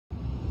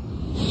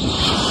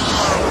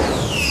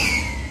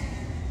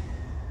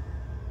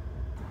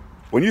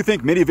When you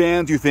think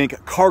minivans, you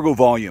think cargo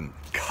volume,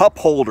 cup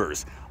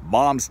holders,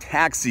 mom's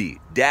taxi,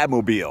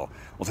 dadmobile.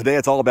 Well, today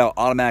it's all about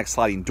automatic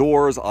sliding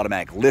doors,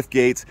 automatic lift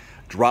gates,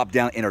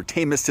 drop-down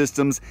entertainment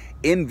systems,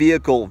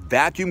 in-vehicle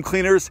vacuum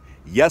cleaners.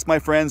 Yes, my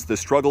friends, the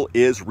struggle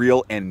is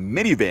real, and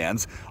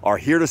minivans are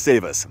here to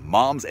save us,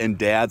 moms and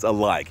dads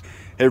alike.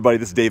 Hey everybody,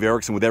 this is Dave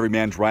Erickson with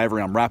Everyman Driver,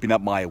 and I'm wrapping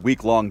up my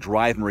week-long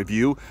drive and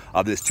review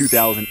of this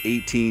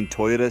 2018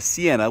 Toyota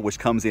Sienna, which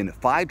comes in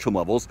 5 trim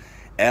levels: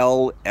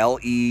 L,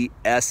 LE,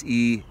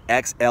 SE,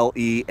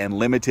 XLE, and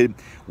Limited.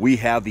 We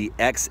have the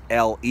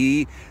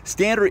XLE.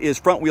 Standard is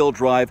front-wheel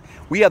drive.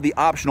 We have the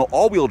optional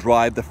all-wheel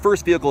drive, the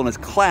first vehicle in its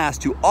class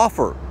to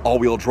offer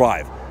all-wheel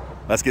drive.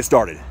 Let's get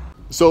started.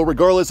 So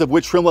regardless of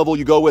which trim level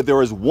you go with,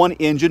 there is one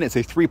engine. It's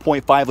a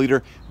 3.5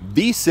 liter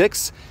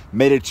V6,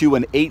 made it to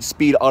an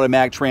 8-speed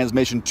automatic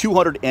transmission,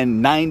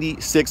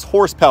 296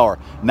 horsepower.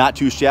 Not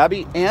too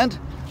shabby. And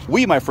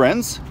we, my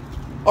friends,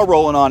 are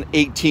rolling on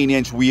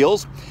 18-inch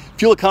wheels.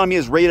 Fuel economy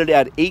is rated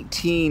at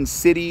 18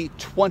 city,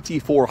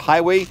 24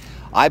 highway.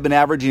 I've been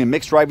averaging in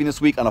mixed driving this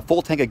week on a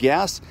full tank of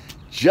gas,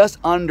 just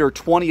under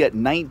 20 at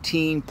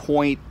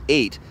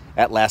 19.8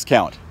 at last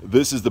count.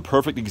 This is the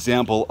perfect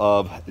example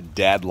of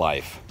dad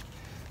life.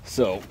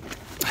 So,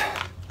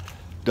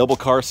 double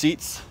car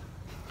seats.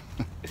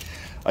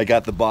 I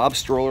got the Bob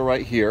stroller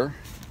right here.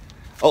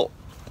 Oh,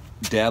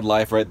 dad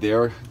life right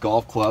there,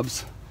 golf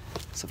clubs.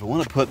 So if I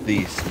want to put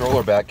the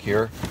stroller back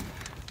here,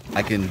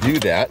 I can do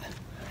that.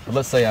 But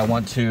let's say I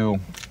want to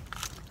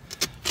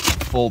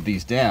fold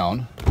these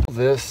down. Pull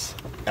this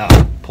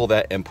out, pull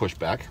that and push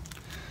back.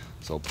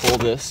 So pull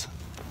this.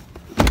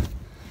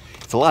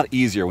 It's a lot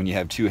easier when you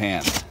have two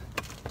hands.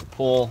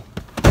 Pull,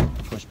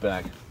 push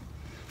back.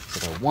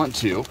 So if I want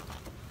to,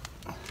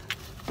 I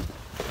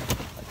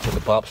put the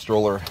Bob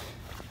stroller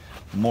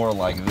more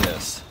like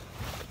this.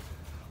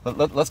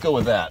 Let's go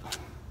with that.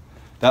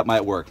 That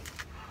might work.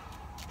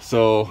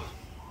 So,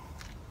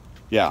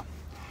 yeah.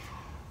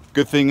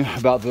 Good thing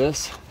about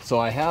this, so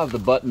I have the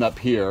button up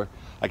here.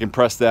 I can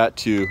press that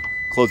to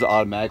close it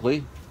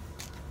automatically.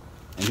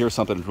 And here's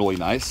something really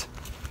nice.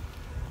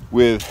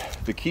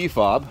 With the key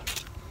fob,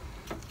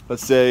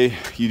 let's say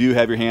you do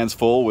have your hands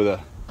full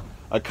with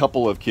a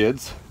couple of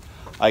kids.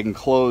 I can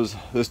close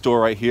this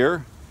door right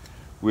here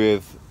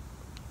with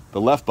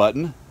the left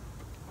button.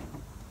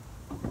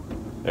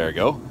 There we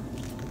go.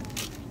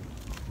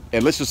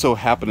 And let's just so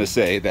happen to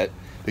say that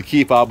the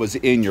key fob was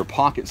in your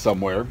pocket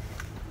somewhere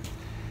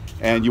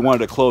and you wanted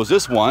to close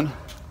this one.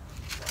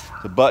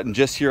 The button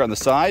just here on the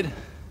side,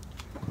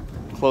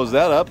 close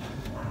that up,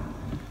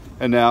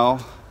 and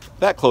now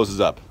that closes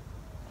up.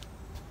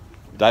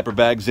 Diaper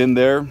bags in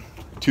there,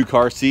 2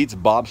 car seats,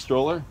 Bob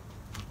stroller.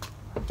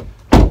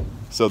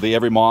 So the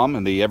every mom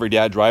and the every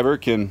dad driver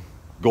can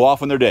go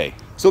off on their day.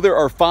 So there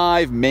are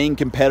 5 main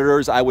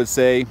competitors, I would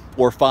say,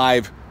 or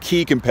 5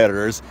 key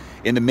competitors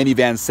in the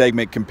minivan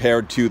segment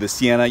compared to the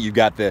Sienna. You've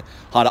got the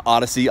Honda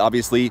Odyssey,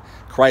 obviously,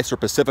 Chrysler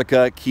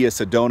Pacifica, Kia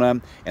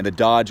Sedona, and the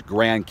Dodge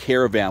Grand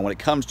Caravan. When it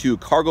comes to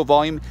cargo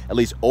volume, at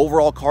least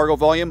overall cargo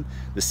volume,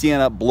 the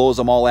Sienna blows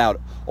them all out.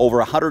 Over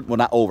 100, well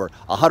not over,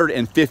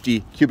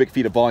 150 cubic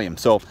feet of volume.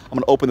 So I'm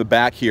gonna open the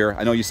back here.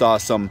 I know you saw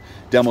some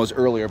demos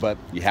earlier, but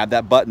you have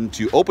that button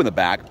to open the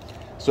back.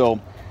 So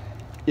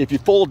if you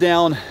fold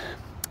down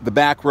the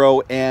back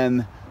row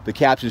and the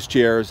captain's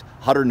chairs,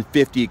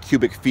 150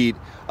 cubic feet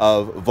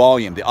of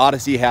volume. The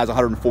Odyssey has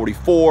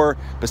 144,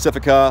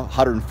 Pacifica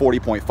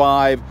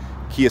 140.5,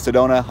 Kia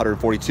Sedona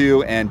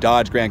 142, and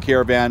Dodge Grand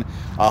Caravan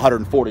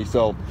 140.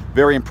 So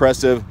very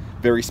impressive,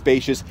 very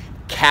spacious,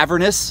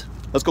 cavernous.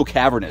 Let's go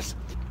cavernous.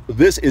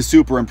 This is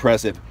super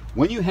impressive.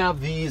 When you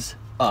have these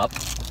up,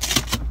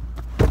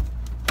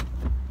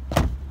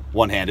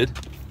 one-handed,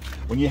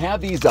 when you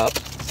have these up,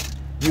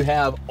 you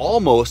have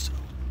almost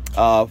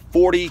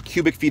 40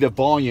 cubic feet of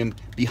volume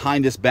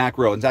behind this back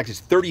row. It's actually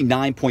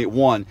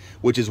 39.1,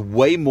 which is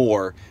way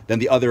more than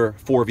the other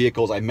 4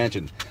 vehicles I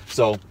mentioned.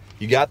 So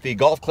you got the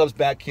golf clubs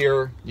back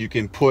here. You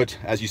can put,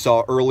 as you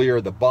saw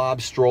earlier, the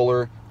Bob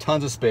stroller,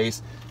 tons of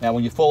space. Now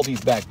when you fold these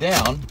back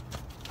down,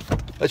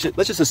 let's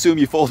just assume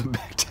you fold them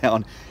back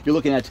down, you're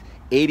looking at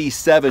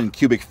 87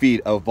 cubic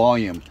feet of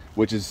volume,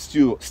 which is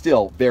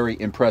still very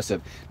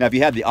impressive. Now if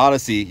you had the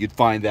Odyssey, you'd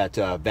find that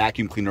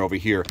vacuum cleaner over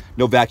here.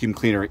 No vacuum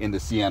cleaner in the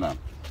Sienna.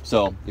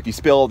 So if you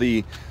spill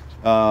the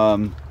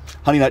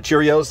Honey Nut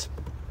Cheerios,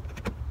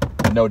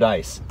 no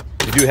dice.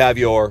 You do have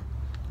your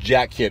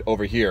jack kit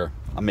over here.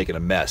 I'm making a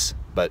mess,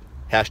 but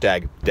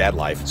hashtag dad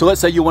life. So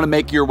let's say you want to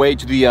make your way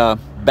to the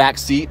back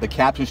seat, the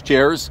captain's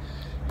chairs.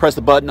 Press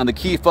the button on the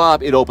key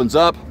fob, it opens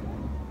up.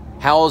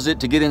 How is it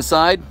to get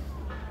inside?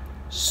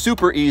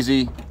 Super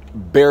easy,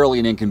 barely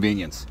an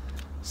inconvenience.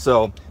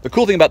 So the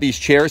cool thing about these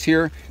chairs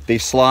here, they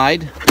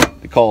slide,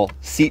 they call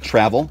seat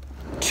travel,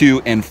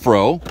 to and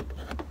fro.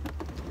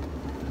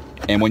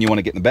 And when you want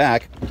to get in the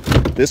back,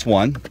 this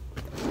one,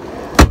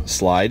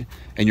 slide,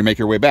 and you make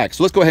your way back.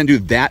 So let's go ahead and do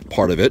that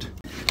part of it.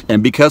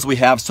 And because we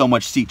have so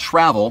much seat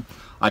travel,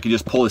 I can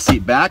just pull the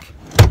seat back,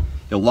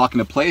 it'll lock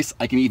into place.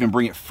 I can even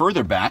bring it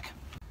further back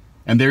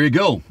And there you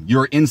go.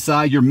 You're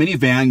inside your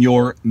minivan,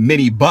 your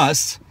mini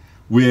bus,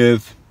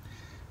 with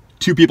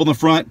 2 people in the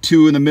front,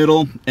 2 in the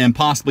middle, and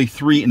possibly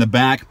 3 in the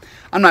back.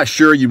 I'm not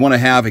sure you want to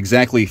have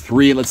exactly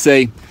 3. Let's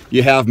say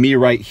you have me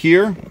right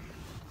here.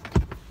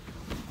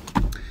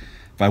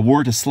 If I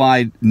were to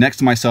slide next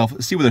to myself,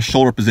 let's see where the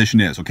shoulder position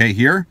is, okay,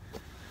 here.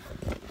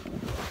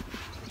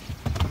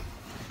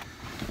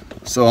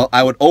 So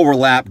I would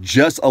overlap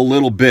just a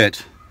little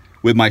bit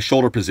with my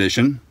shoulder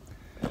position,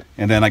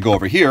 and then I go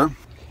over here,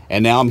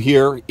 and now I'm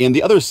here in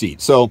the other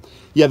seat. So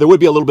yeah, there would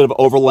be a little bit of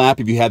overlap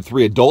if you had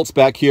 3 adults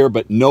back here,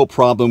 but no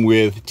problem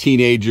with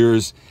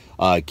teenagers,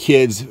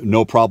 kids,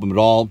 no problem at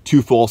all.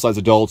 2 full-size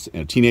adults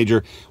and a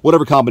teenager,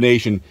 whatever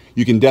combination,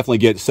 you can definitely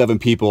get 7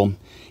 people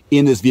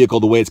in this vehicle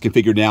the way it's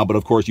configured now, but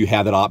of course you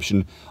have that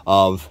option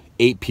of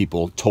 8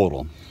 people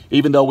total.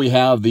 Even though we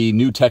have the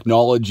new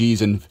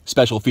technologies and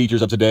special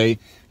features of today,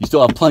 you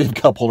still have plenty of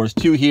cup holders.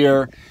 2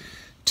 here,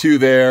 2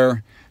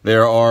 there.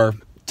 There are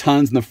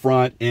tons in the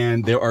front,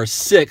 and there are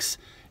 6,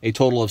 a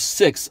total of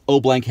 6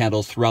 O-blank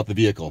handles throughout the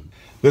vehicle.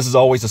 This is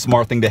always a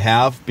smart thing to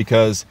have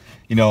because,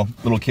 you know,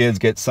 little kids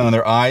get sun in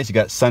their eyes. You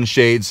got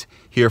sunshades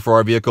here for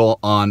our vehicle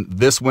on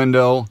this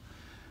window,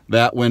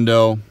 that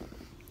window,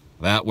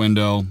 that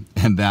window,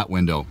 and that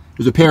window.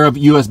 There's a pair of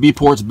USB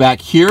ports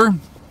back here.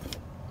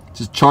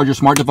 Just charge your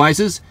smart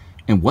devices.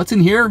 And what's in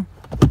here?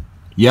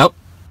 Yep,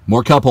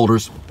 more cup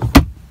holders.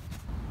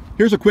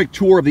 Here's a quick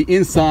tour of the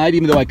inside,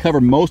 even though I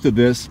covered most of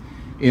this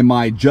in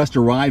my Just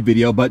Arrived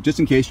video, but just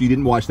in case you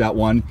didn't watch that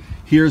one,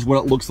 here's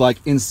what it looks like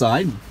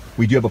inside.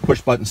 We do have a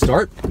push button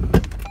start.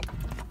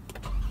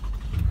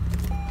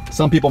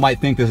 Some people might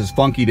think this is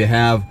funky to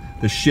have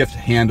the shift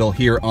handle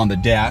here on the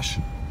dash,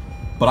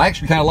 but I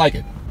actually kind of like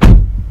it.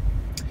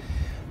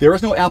 There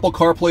is no Apple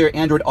CarPlay or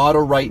Android Auto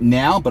right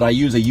now, but I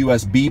use a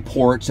USB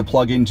port to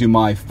plug into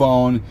my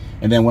phone,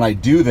 and then when I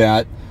do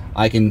that,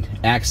 I can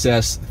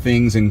access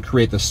things and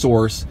create the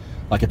source.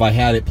 Like if I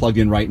had it plugged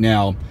in right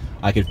now,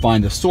 I could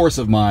find the source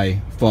of my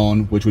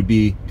phone, which would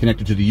be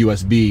connected to the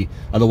USB.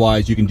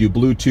 Otherwise, you can do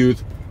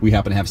Bluetooth. We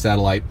happen to have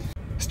satellite.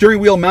 Steering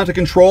wheel mounted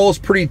controls,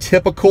 pretty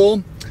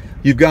typical.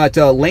 You've got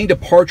lane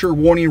departure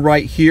warning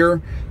right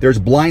here. There's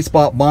blind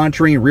spot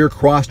monitoring, rear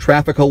cross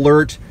traffic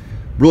alert.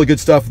 Really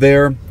good stuff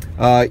there.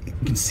 You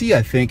can see,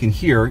 I think, in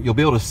here, you'll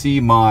be able to see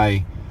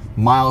my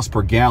miles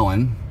per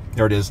gallon.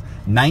 There it is,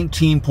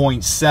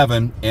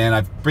 19.7, and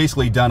I've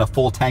basically done a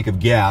full tank of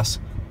gas.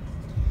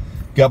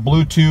 Got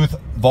Bluetooth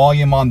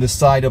volume on this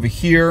side over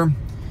here.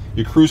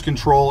 Your cruise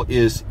control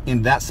is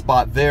in that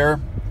spot there.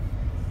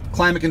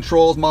 Climate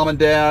controls, mom and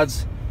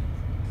dad's.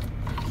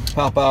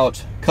 Pop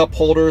out cup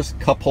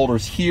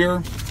holders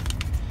here.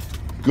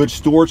 Good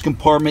storage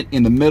compartment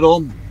in the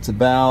middle. It's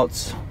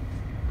about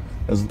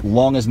as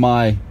long as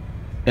my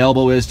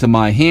elbow is to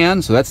my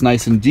hand, so that's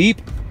nice and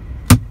deep.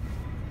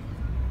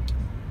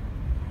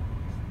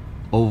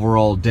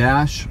 Overall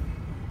dash,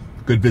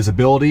 good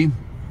visibility.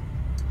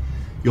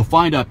 You'll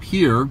find up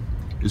here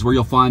is where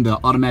you'll find the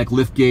automatic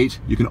lift gate.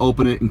 You can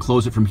open it and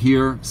close it from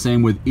here.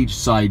 Same with each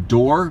side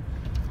door.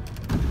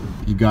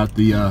 You've got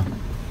the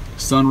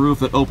sunroof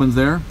that opens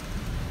there.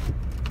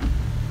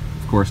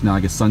 Of course, now I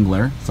get sun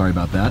glare. Sorry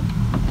about that.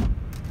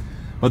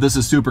 But this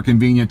is super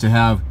convenient to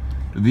have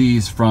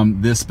these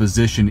from this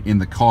position in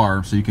the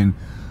car, so you can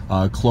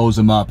close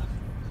them up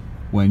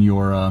when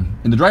you're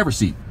in the driver's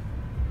seat.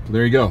 So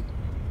there you go.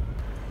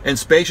 And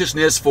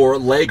spaciousness for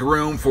leg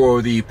room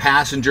for the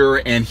passenger,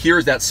 and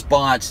here's that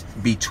spot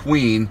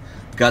between.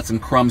 Got some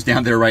crumbs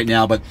down there right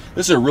now, but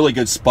this is a really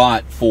good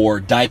spot for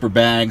diaper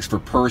bags, for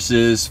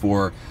purses,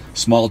 for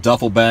small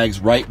duffel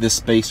bags. Right, this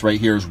space right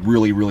here is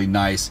really, really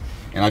nice,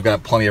 and I've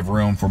got plenty of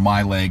room for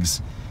my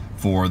legs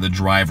for the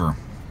driver,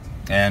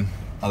 and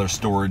other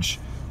storage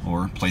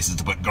or places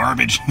to put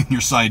garbage in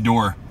your side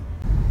door.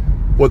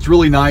 What's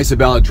really nice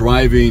about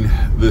driving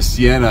the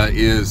Sienna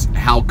is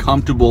how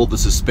comfortable the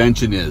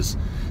suspension is,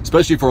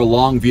 especially for a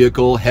long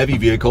vehicle, heavy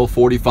vehicle,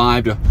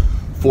 45 to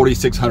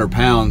 4,600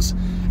 pounds,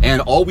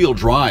 and all-wheel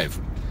drive.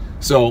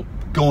 So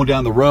going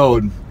down the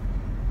road,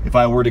 if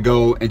I were to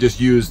go and just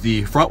use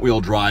the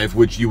front-wheel drive,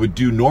 which you would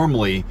do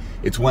normally,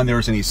 it's when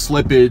there's any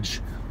slippage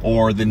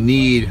or the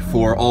need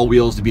for all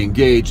wheels to be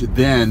engaged,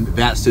 then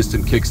that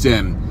system kicks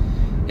in.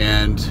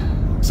 And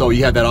so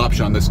you have that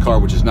option on this car,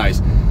 which is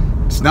nice.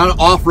 It's not an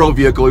off-road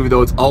vehicle, even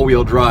though it's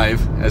all-wheel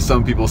drive, as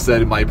some people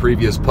said in my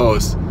previous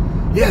posts.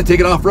 Yeah, take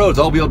it off-road, it's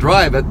all-wheel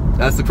drive.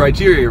 That's the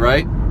criteria,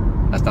 right?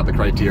 That's not the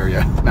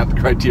criteria, not the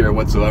criteria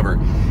whatsoever.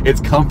 It's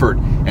comfort,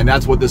 and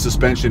that's what the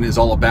suspension is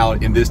all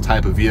about in this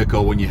type of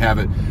vehicle. When you have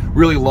it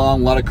really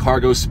long, a lot of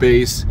cargo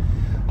space,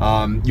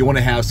 you want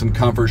to have some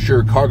comfort.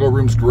 Sure, cargo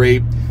room's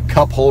great,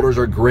 cup holders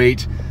are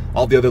great,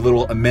 all the other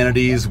little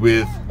amenities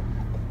with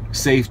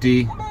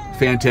safety,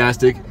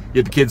 fantastic. You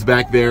have the kids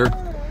back there.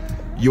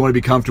 You want to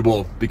be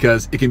comfortable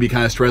because it can be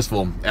kind of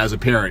stressful as a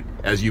parent,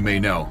 as you may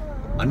know.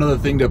 Another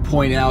thing to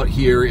point out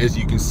here, as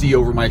you can see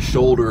over my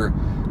shoulder,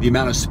 the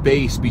amount of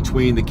space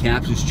between the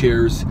captain's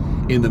chairs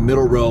in the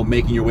middle row,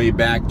 making your way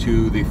back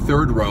to the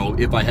third row,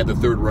 if I had the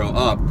third row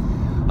up.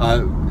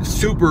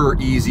 Super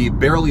easy,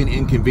 barely an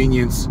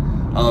inconvenience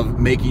of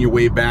making your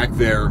way back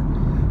there.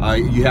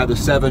 You have the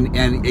 7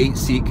 and 8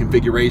 seat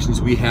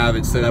configurations. We have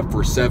it set up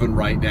for 7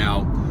 right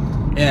now.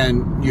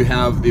 And you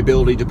have the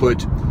ability to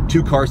put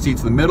 2 car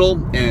seats in the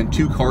middle and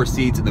 2 car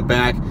seats in the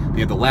back. You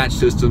have the latch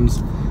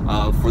systems.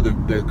 For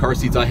the car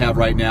seats I have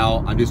right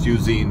now, I'm just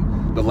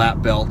using the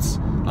lap belts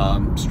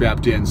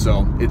strapped in,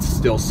 so it's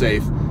still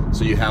safe.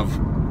 So you have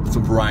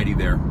some variety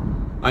there.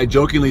 I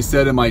jokingly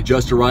said in my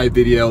Just Arrived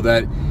video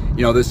that,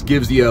 you know, this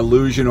gives the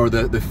illusion or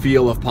the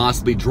feel of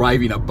possibly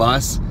driving a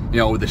bus, you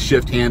know, with the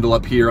shift handle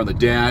up here on the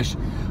dash,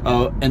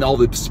 and all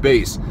the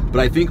space. But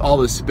I think all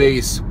the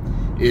space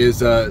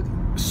is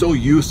so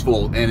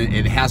useful, and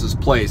it has its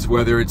place,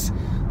 whether it's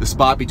the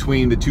spot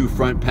between the 2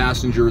 front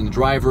passenger and the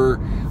driver,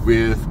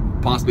 with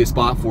possibly a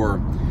spot for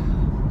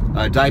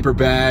a diaper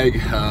bag,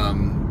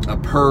 a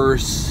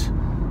purse,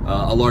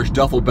 a large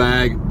duffel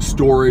bag,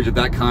 storage of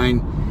that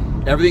kind.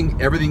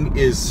 Everything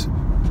is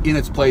in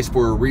its place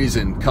for a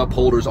reason. Cup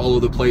holders all over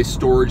the place,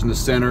 storage in the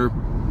center.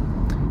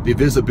 The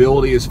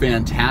visibility is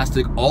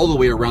fantastic all the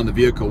way around the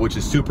vehicle, which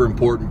is super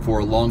important for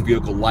a long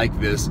vehicle like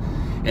this.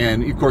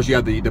 And of course you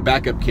have the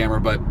backup camera,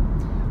 but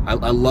I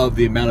love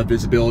the amount of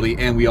visibility,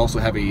 and we also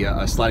have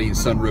a sliding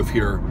sunroof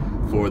here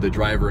for the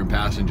driver and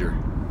passenger.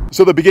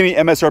 So the beginning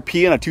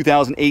MSRP on a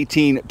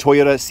 2018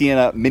 Toyota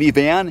Sienna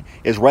minivan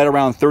is right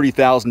around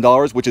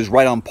 $30,000, which is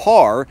right on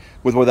par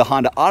with where the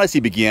Honda Odyssey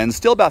begins,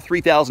 still about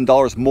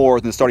 $3,000 more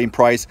than the starting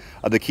price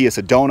of the Kia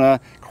Sedona,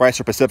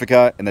 Chrysler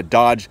Pacifica, and the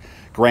Dodge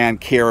Grand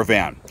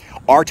Caravan.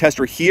 Our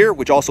tester here,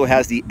 which also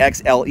has the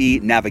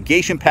XLE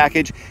navigation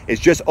package, is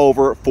just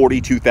over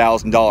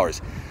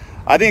 $42,000.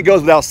 I think it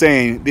goes without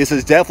saying, this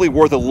is definitely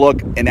worth a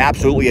look and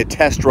absolutely a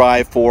test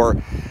drive for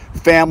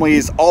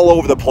families all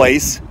over the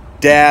place.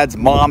 Dads,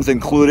 moms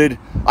included.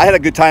 I had a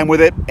good time with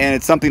it, and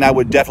it's something I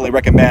would definitely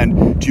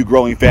recommend to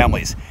growing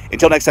families.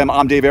 Until next time,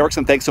 I'm Dave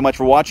Erickson. Thanks so much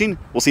for watching.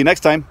 We'll see you next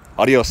time.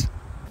 Adios.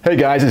 Hey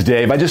guys, it's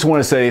Dave. I just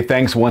want to say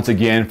thanks once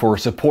again for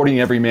supporting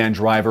Everyman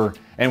Driver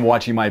and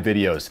watching my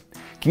videos.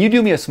 Can you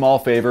do me a small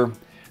favor?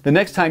 The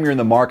next time you're in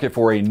the market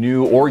for a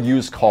new or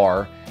used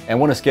car and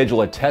want to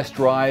schedule a test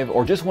drive,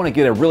 or just want to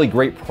get a really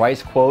great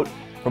price quote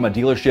from a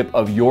dealership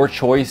of your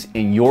choice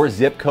in your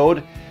zip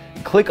code,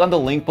 click on the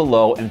link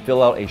below and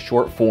fill out a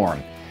short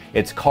form.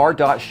 It's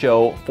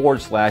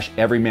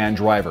car.show/Everyman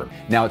Driver.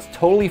 Now it's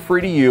totally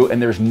free to you,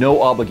 and there's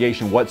no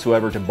obligation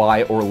whatsoever to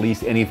buy or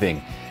lease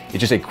anything. It's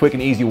just a quick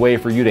and easy way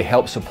for you to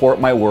help support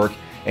my work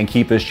and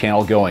keep this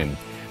channel going.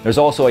 There's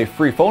also a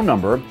free phone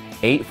number,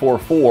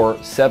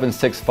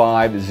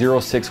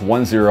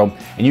 844-765-0610,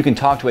 and you can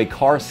talk to a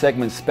car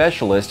segment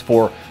specialist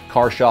for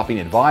car shopping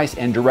advice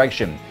and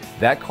direction.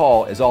 That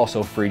call is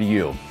also free to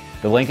you.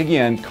 The link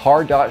again,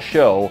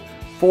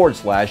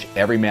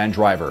 car.show/Everyman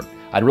Driver.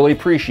 I'd really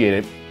appreciate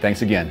it.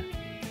 Thanks again.